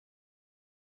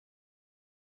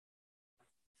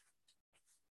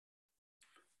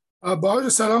با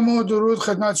سلام و درود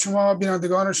خدمت شما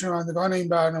بینندگان و شنوندگان این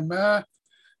برنامه.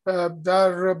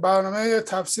 در برنامه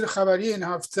تفسیر خبری این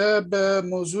هفته به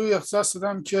موضوع اختصاص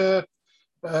دادم که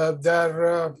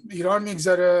در ایران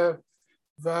میگذره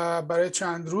و برای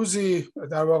چند روزی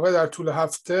در واقع در طول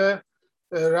هفته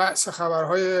رأس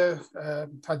خبرهای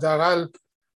حداقل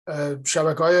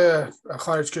شبکه‌های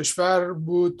خارج کشور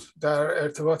بود در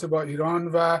ارتباط با ایران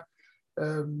و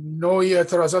نوعی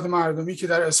اعتراضات مردمی که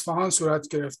در اصفهان صورت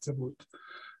گرفته بود.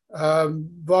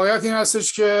 واقعیت این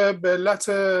هستش که به علت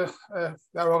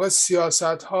در واقع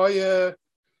سیاست‌های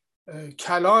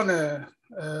کلان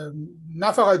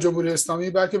نه فقط جمهوری اسلامی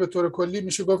بلکه به طور کلی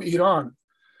میشه گفت ایران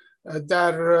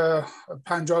در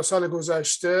 50 سال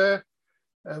گذشته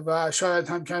و شاید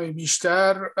هم کمی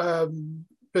بیشتر،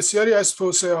 بسیاری از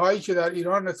توسعه هایی که در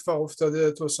ایران اتفاق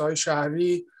افتاده، توسعه های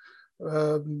شهری،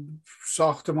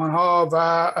 ساختمان ها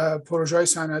و پروژه های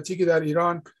صنعتی که در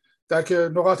ایران در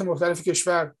نقاط مختلف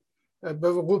کشور به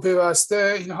وقوع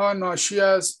پیوسته، اینها ناشی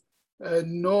از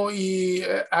نوعی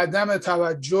عدم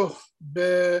توجه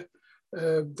به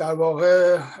در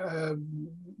واقع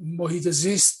محیط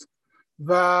زیست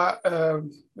و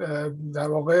در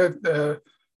واقع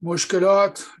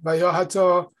مشکلات و یا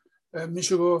حتی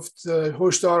میشه گفت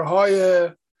هشدارهای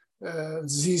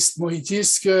زیست محیطی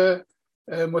است که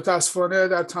متاسفانه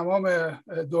در تمام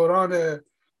دوران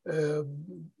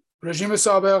رژیم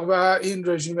سابق و این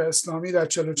رژیم اسلامی در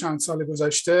 40 و چند سال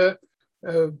گذشته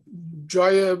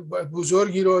جای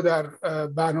بزرگی رو در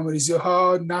برنامه‌ریزی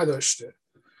ها نداشته.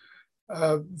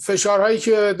 فشارهایی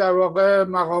که در واقع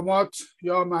مقامات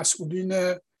یا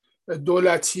مسئولین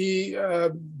دولتی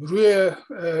روی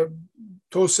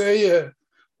توسعه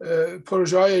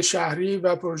پروژه های شهری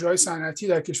و پروژه های صنعتی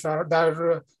در کشور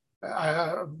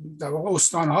در واقع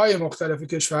استانهای مختلف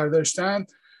کشور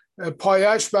داشتند،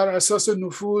 پایش بر اساس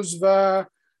نفوذ و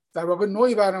در واقع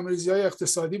نوعی برنامه‌ریزی‌های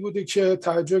اقتصادی بوده که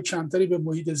توجه کمتری به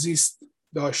محیط زیست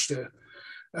داشته.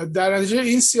 در نتیجه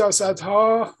این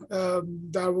سیاست‌ها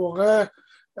در واقع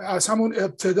از همون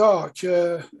ابتدا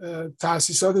که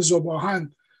تأسیسات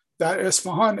ذوب‌آهن در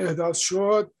اصفهان احداث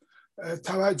شد،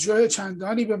 توجه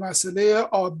چندانی به مسئله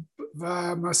آب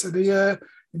و مسئله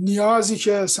نیازی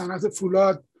که صنعت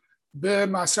فولاد به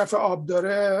مصرف آب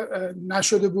داره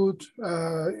نشده بود.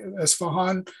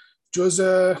 اصفهان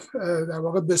جزء در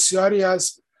واقع بسیاری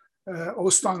از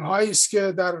استان‌هایی است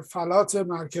که در فلات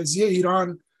مرکزی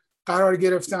ایران قرار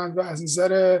گرفتند و از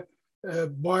نظر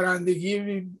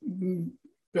بارندگی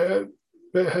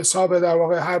به حساب در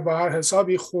واقع هر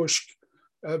حسابی خشک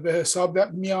به حساب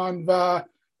میان و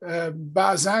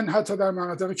بعضاً حتی در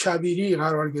مناطق کویری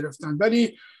قرار گرفتند.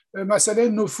 ولی مسئله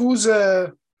نفوذ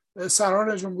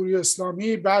سران جمهوری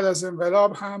اسلامی بعد از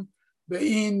انقلاب هم به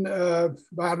این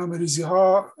برنامه‌ریزی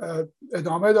ها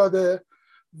ادامه داده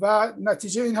و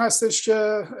نتیجه این هستش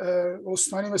که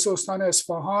استانی مثل استان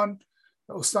اصفهان،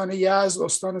 استان یزد،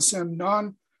 استان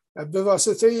سمنان به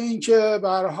واسطه اینکه به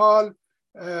هر حال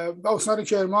استان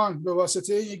کرمان به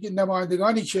واسطه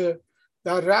نمایندگانی که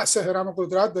در رأس هرم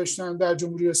قدرت داشتن در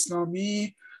جمهوری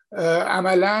اسلامی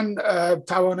عملاً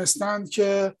توانستند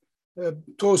که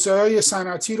توسعه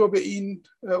صنعتی رو به این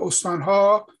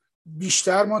استانها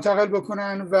بیشتر منتقل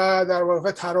بکنن و در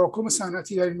واقع تراکم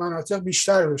صنعتی در این مناطق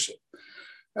بیشتر بشه.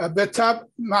 به طبع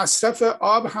مصرف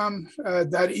آب هم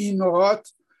در این نقاط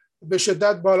به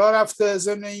شدت بالا رفته،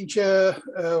 ضمن اینکه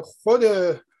خود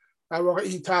در واقع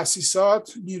این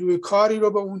تأسیسات نیروی کاری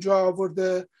رو به اونجا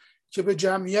آورده که به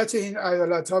جمعیت این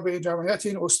ایالت‌ها، به جمعیت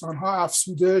این استان‌ها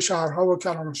افزوده. شهرها و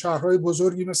کلان شهرهای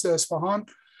بزرگی مثل اصفهان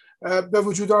به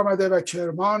وجود آمده و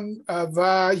کرمان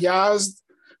و یزد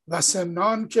و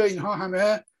سمنان که اینها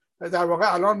همه در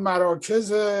واقع الان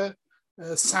مراکز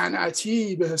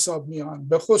صنعتی به حساب میان.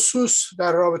 به خصوص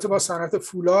در رابطه با صنعت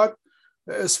فولاد،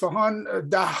 اصفهان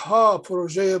دهها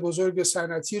پروژه بزرگ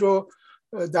صنعتی رو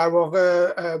در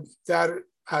واقع در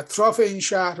اطراف این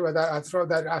شهر و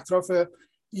در اطراف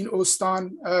این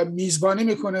استان میزبانی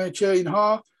میکنه که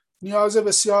اینها نیاز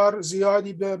بسیار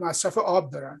زیادی به مصرف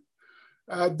آب دارن.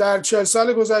 در 40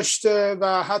 سال گذشته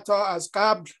و حتی از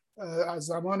قبل، از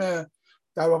زمان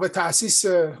در واقع تأسیس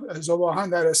ذوب‌آهن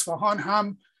در اصفهان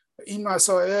هم این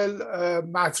مسائل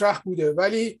مطرح بوده،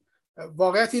 ولی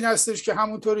واقعیت این هستش که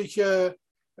همونطوری که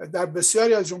در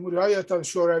بسیاری از جمهوری‌های اتحاد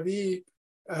شوروی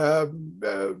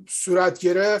صورت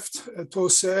گرفت،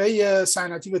 توسعه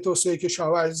صنعتی و توسعه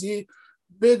کشاورزی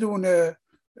بدون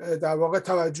در واقع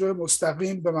توجه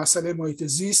مستقیم به مسئله محیط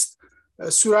زیست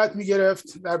صورت می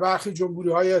گرفت. در برخی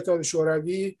جمهوری‌های اتحاد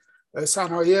شوروی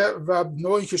صنایع و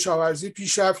نوعی کشاورزی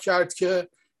پیشرفت کرد که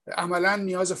عملاً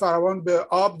نیاز فراوان به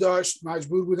آب داشت،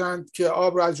 مجبور بودند که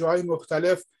آب را از جاهای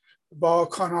مختلف با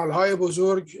کانال‌های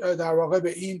بزرگ در واقع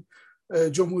به این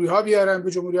جمهوری‌ها بیارن،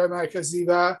 به جمهوری‌های مرکزی،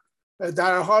 و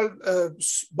در حال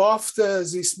بافت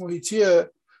زیست محیطی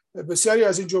بسیاری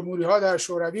از این جمهوری‌ها در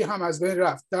شوروی هم از بین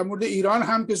رفت. در مورد ایران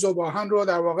هم که ذوب‌آهن رو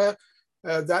در واقع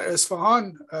در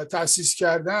اصفهان تأسیس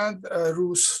کردند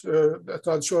روس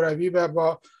اتحاد شوروی و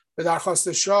با به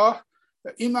درخواست شاه،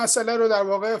 این مسئله رو در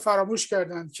واقع فراموش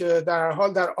کردند که در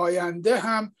حال در آینده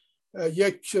هم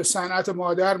یک صنعت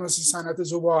مادر مثل صنعت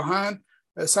ذوب‌آهن،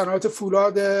 صنعت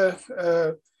فولاد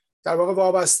در واقع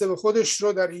وابسته به خودش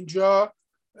رو در اینجا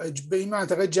به این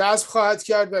منطقه جذب خواهد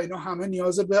کرد و اینا همه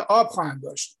نیاز به آب خواهند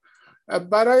داشت.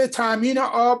 برای تامین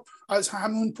آب از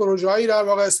همون پروژه‌ای در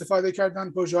واقع استفاده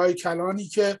کردن، پروژه‌های کلانی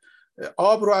که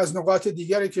آب رو از نقاط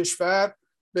دیگر کشور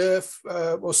به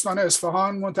استان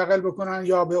اصفهان منتقل بکنن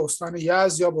یا به استان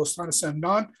یزد یا به استان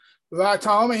سمنان، و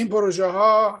تمام این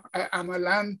پروژه‌ها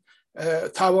عملاً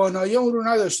توانایی اون رو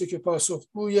نداشته که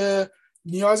پاسخگوی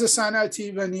نیاز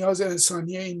صنعتی و نیاز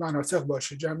انسانی این مناطق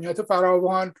باشه. جمعیت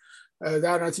فراوان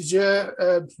در نتیجه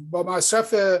با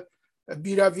مصرف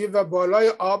بی‌رویه و بالای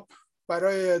آب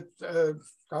برای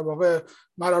در واقع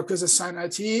مراکز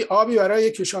صنعتی، آبی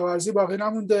برای کشاورزی باقی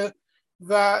نمونده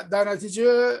و در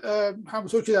نتیجه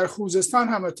همونطور که در خوزستان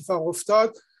هم اتفاق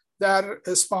افتاد، در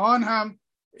اصفهان هم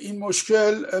این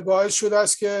مشکل باعث شده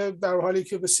است که در حالی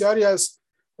که بسیاری از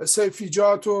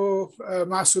سبزیجات و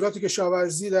محصولات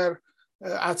کشاورزی در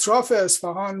اطراف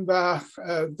اصفهان و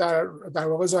در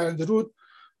واقع زاینده رود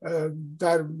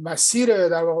در مسیر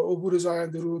در واقع عبور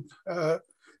زاینده رود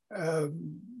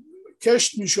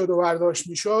کشت میشد و برداشت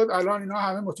میشد، الان اینا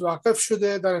همه متوقف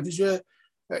شده. در نتیجه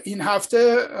این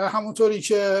هفته همونطوری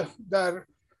که در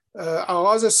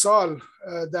آغاز سال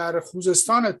در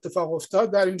خوزستان اتفاق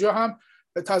افتاد، در اینجا هم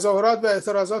تظاهرات و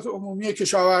اعتراضات عمومی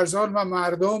کشاورزان و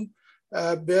مردم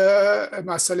به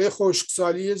مسئله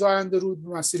خشکسالی زاینده رود، به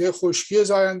مسئله خشکی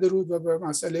زاینده رود و به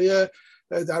مسئله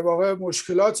در واقع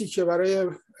مشکلاتی که برای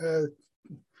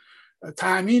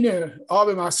تأمین آب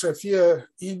مصرفی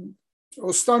این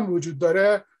استان وجود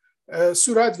داره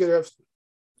صورت گرفت.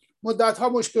 مدت‌ها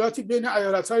مشکلاتی بین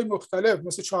ایالت‌های مختلف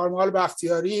مثل چهارمحال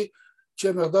بختیاری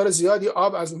که مقدار زیادی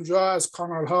آب از اونجا از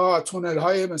کانال‌ها،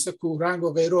 تونل‌های مثل کوهرنگ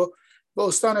و غیره به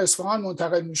استان اصفهان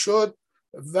منتقل می‌شد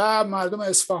و مردم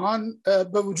اصفهان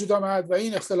به وجود آمد و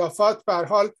این اختلافات به هر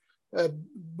حال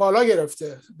بالا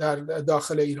گرفته در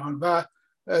داخل ایران و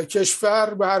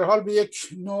کشور به هر حال به یک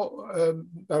نوع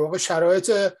در واقع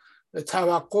شرایط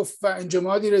توقف و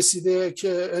انجمادی رسیده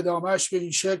که ادامهش به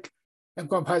این شکل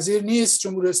امکان پذیر نیست.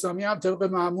 جمهوری اسلامی هم طبق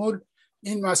معمول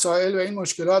این مسائل و این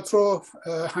مشکلات رو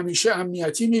همیشه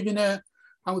امنیتی میبینه،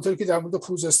 همونطور که در مورد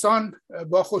خوزستان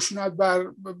با خشونت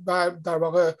در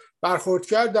واقع برخورد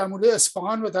کرد. در مورد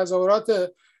اصفهان و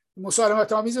تظاهرات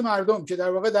مسالمت آمیز مردم که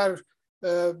در واقع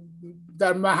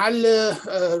در محل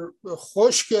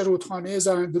خشک رودخانه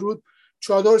زاینده رود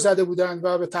چادر زده بودند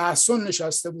و به تحصن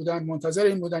نشسته بودند، منتظر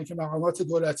این بودند که مقامات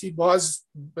دولتی باز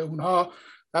به اونها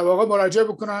در واقع مراجعه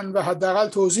بکنن و حداقل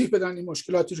توضیح بدن این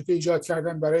مشکلاتی رو که ایجاد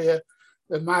کردن برای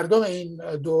مردم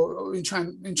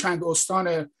این چند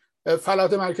استان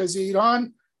فلات مرکزی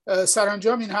ایران.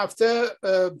 سرانجام این هفته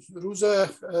روز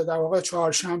در واقع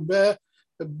چهارشنبه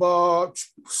با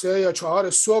 3 یا 4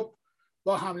 صبح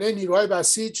با حمله نیروهای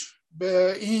بسیج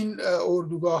به این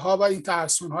اردوگاه‌ها و این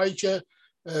تحصن‌هایی که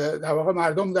در واقع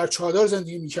مردم در چادر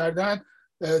زندگی می‌کردند،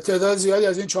 تعداد زیادی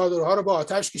از این چادرها رو با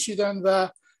آتش کشیدند و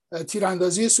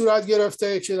تیراندازی صورت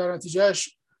گرفته که در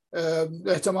نتیجهش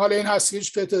احتمال این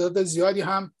هست که تعداد زیادی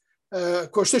هم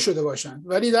کشته شده باشند.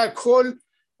 ولی در کل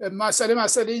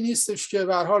مسئله نیستش که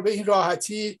به هر حال به این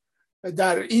راحتی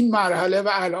در این مرحله و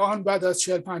الان بعد از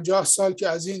 40-50 سال که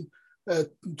از این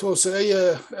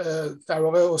توسعه در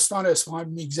واقع استان اصفهان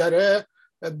میگذره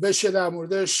بشه در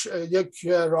موردش یک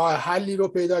راه حلی رو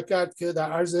پیدا کرد که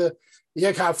در عرض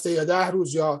 1 هفته یا 10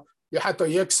 روز یا حتی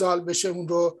 1 سال بشه اون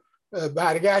رو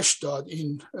برگشت داد،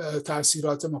 این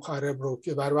تاثیرات مخرب رو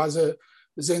که بر وضع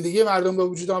زندگی مردم به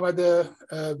وجود آمده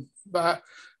و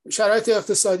شرایط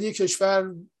اقتصادی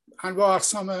کشور، انواع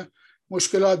اقسام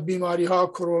مشکلات، بیماری ها،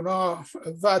 کرونا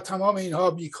و تمام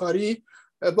اینها، بیکاری،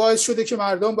 باعث شده که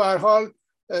مردم به هر حال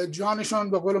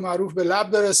جانشان به قول معروف به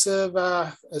لب برسه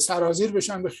و سرازیر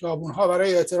بشن به خیابون ها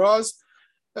برای اعتراض.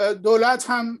 دولت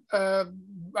هم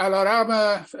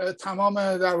علیرغم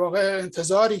تمام در واقع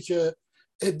انتظاری که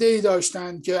عده‌ای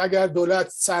داشتن که اگر دولت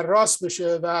سرراست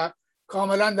بشه و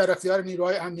کاملا در اختیار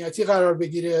نیروهای امنیتی قرار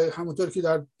بگیره، همونطور که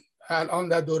در الان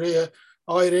در دوره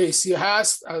آقای رئیسی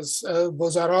هست، از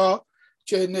وزرا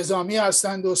که نظامی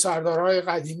هستند و سردارهای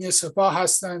قدیمی سپاه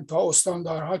هستند تا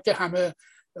استاندارها که همه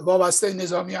وابسته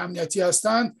نظامی امنیتی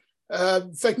هستند،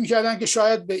 فکر میکردن که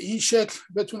شاید به این شکل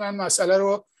بتونن مسئله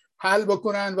رو حل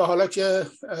بکنن و حالا که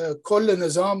کل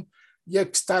نظام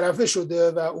یک طرفه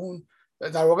شده و اون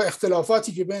در واقع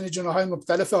اختلافاتی که بین جناح‌های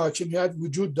مختلف حاکمیت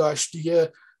وجود داشت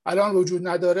دیگه الان وجود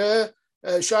نداره،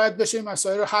 شاید بشه این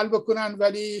مسائل رو حل بکنن.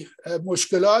 ولی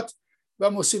مشکلات و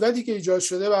مصیبتی که ایجاد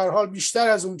شده به هر حال بیشتر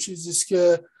از اون چیزی است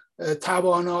که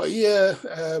توانایی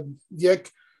یک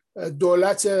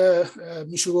دولت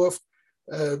میشه گفت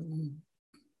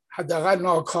حداقل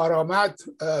ناکارآمد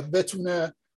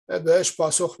بتونه بهش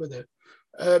پاسخ بده.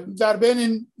 در بین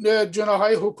این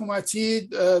جناح‌های حکومتی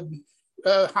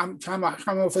هم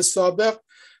سابق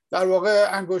در واقع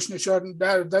انگشت نشان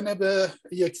دادن به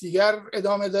یکدیگر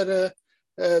ادامه داره.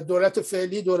 دولت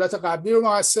فعلی دولت قبلی رو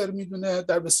مؤثر میدونه،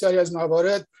 در بسیاری از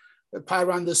موارد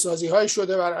پرونده سازی های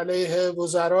شده بر علیه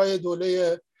وزرای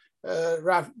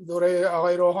دوره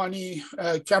آقای روحانی،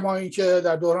 کما اینکه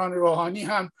در دوران روحانی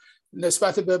هم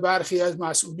نسبت به برخی از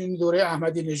مسئولین دوره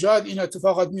احمدی نژاد این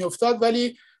اتفاقات میافتاد.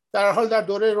 ولی در هر حال در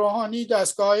دوره روحانی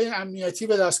دستگاه امنیتی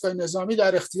و دستگاه نظامی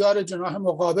در اختیار جناح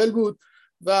مقابل بود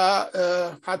و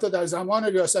حتی در زمان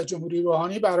ریاست جمهوری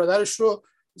روحانی برادرش رو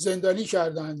زندانی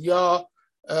کردند، یا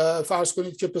فرض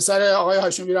کنید که پسر آقای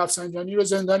هاشمی رفسنجانی رو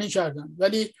زندانی کردند.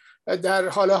 ولی در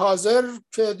حال حاضر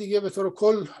که دیگه به طور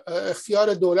کل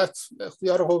اختیار دولت،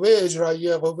 اختیار قوه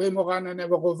اجراییه، قوه مقننه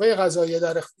و قوه قضاییه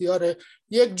در اختیار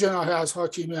یک جناح از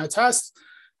حاکمیت هست،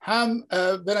 هم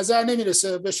به نظر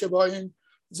نمیرسه بشه با این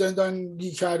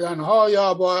زندانی کردن ها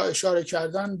یا با اشاره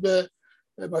کردن به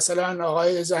مثلا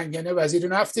آقای زنگنه وزیر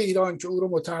نفت ایران که او رو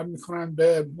متهم میکنن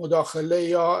به مداخله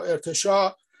یا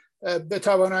ارتشاء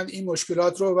بتوانند این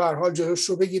مشکلات رو به هر حال جلوش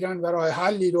رو بگیرن و راه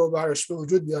حلی رو براش به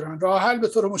وجود بیارن. راه حل به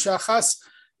طور مشخص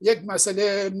یک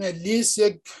مسئله ملی است،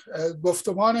 یک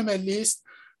گفتمان ملی است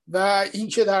و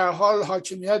اینکه در حال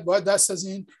حاکمیت باید دست از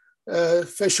این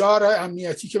فشار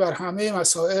امنیتی که بر همه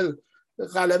مسائل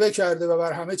غلبه کرده و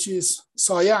بر همه چیز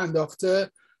سایه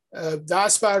انداخته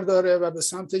دست برداره و به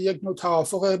سمت یک نوع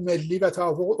توافق ملی و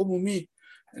توافق عمومی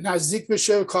نزدیک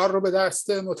بشه، کار رو به دست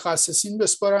متخصصین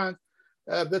بسپارند،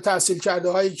 به تحصیل کرده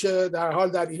هایی که در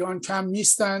حال در ایران کم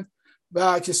نیستند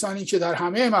و کسانی که در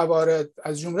همه موارد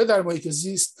از جمله در محیط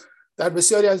زیست در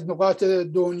بسیاری از نقاط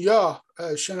دنیا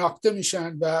شناخته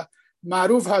میشن و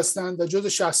معروف هستند و جز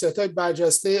شخصیت‌های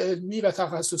برجسته علمی و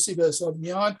تخصصی به حساب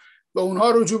میان، به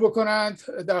اونها رجوع بکنند،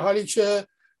 در حالی که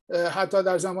حتی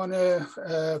در زمان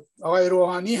آقای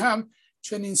روحانی هم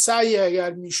چنین سعی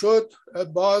اگر میشد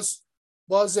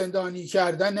باز زندانی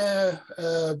کردن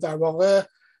در واقع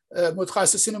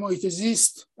متخصصین محیط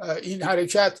زیست این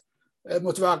حرکت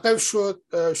متوقف شد.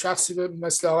 شخصی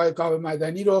مثل آقای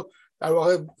مردمی رو در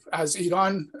واقع از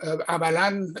ایران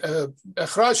عملاً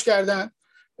اخراج کردن،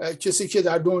 کسی که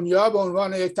در دنیا به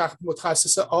عنوان یک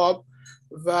متخصص آب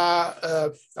و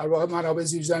در واقع منابع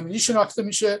زیرزمینی شناخته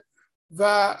میشه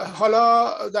و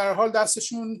حالا در حال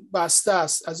دستشون بسته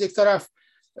است. از یک طرف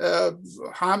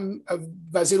هم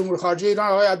وزیر امور خارجه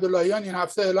ایران آقای عبداللهیان این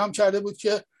هفته اعلام کرده بود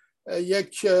که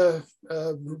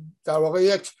در واقع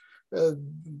یک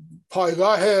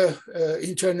پایگاه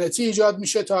اینترنتی ایجاد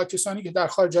میشه تا کسانی که در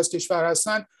خارج از کشور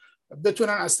هستن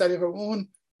بتونن از طریق اون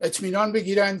اطمینان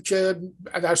بگیرن که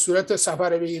در صورت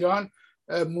سفر به ایران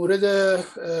مورد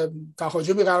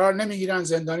تهاجمی قرار نمیگیرن،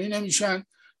 زندانی نمیشن.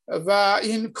 و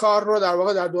این کار رو در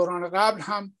واقع در دوران قبل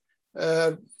هم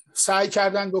سعی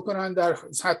کردن بکنن، در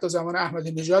حتی زمان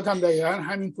احمدی نژاد هم دقیقاً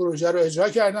همین پروژه رو اجرا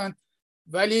کردن،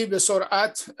 ولی به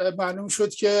سرعت معلوم شد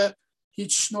که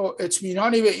هیچ نوع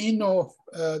اطمینانی به این نوع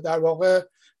در واقع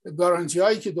گارانتی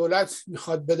هایی که دولت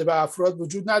میخواد بده به افراد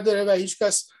وجود نداره و هیچ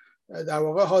کس در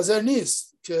واقع حاضر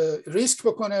نیست که ریسک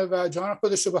بکنه و جان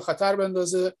خودش رو به خطر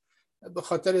بندازه به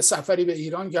خاطر سفری به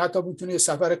ایران که حتی میتونه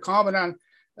سفر کاملا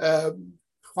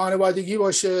خانوادگی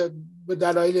باشه به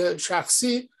دلایل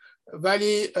شخصی،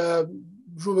 ولی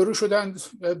روبرو شدن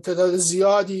تعداد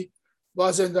زیادی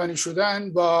با زندانی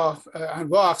شدن، با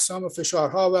انواع اقسام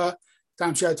فشارها و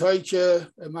تمشیدهایی که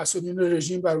مسئولین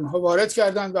رژیم بر اونها وارد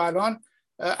کردند و الان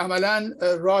عملا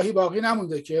راهی باقی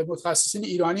نمونده که متخصصین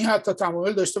ایرانی حتی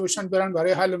تمایل داشته باشن برن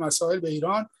برای حل مسائل به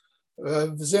ایران،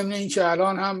 ضمن اینکه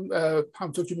الان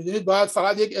همونطور که میدونید باید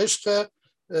فقط یک عشق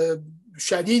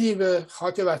شدیدی به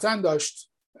خاک وطن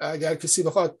داشت اگر کسی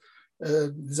بخواد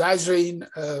زجر این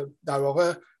در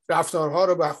واقع رفتارها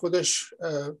رو بر خودش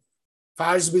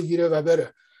فرض بگیره و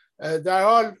بره. در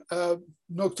حال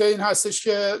نکته این هستش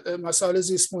که مسائل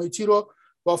زیست محیطی رو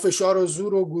با فشار و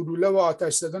زور و گلوله و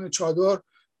آتش زدن چادر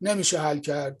نمیشه حل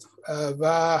کرد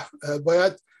و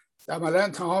باید عملاً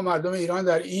تمام مردم ایران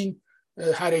در این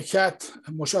حرکت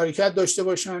مشارکت داشته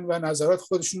باشن و نظرات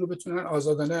خودشون رو بتونن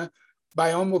آزادانه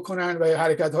بیان بکنن و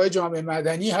حرکت‌های جامعه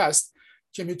مدنی هست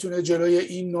که میتونه جلوی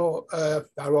این نوع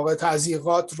در واقع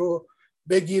تضییقات رو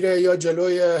بگیره یا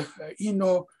جلوی این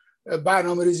نوع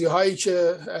برنامه‌ریزی هایی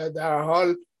که در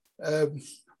حال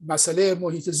مسئله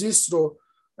محیط زیست رو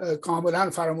کاملا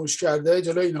فراموش کرده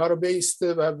جلوی اینها رو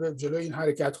بایسته و جلوی این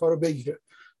حرکت ها رو بگیره.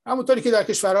 همونطوری که در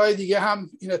کشورهای دیگه هم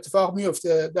این اتفاق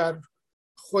میفته، در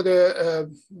خود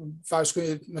فرض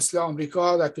کنید مثل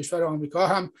آمریکا، در کشور آمریکا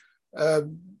هم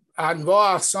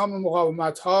انواع اقسام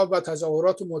مقاومت ها و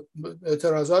تظاهرات و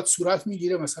اعتراضات صورت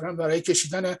میگیره، مثلا برای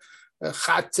کشیدن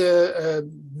خط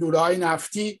لوله‌های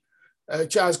نفتی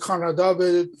که از کانادا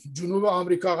به جنوب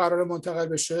آمریکا قرار منتقل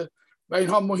بشه و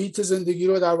اینها محیط زندگی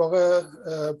رو در واقع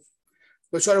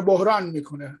دچار بحران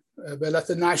میکنه به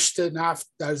علت نشت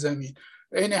نفت در زمین.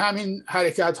 این همین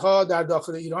حرکت ها در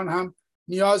داخل ایران هم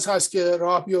نیاز هست که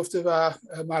راه بیفته و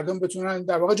مردم بتونن،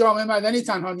 در واقع جامعه مدنی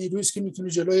تنها نیرویی است که میتونه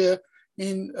جلوی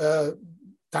این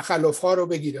تخلف ها رو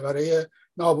بگیره برای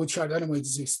نابود کردن محیط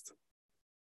زیست.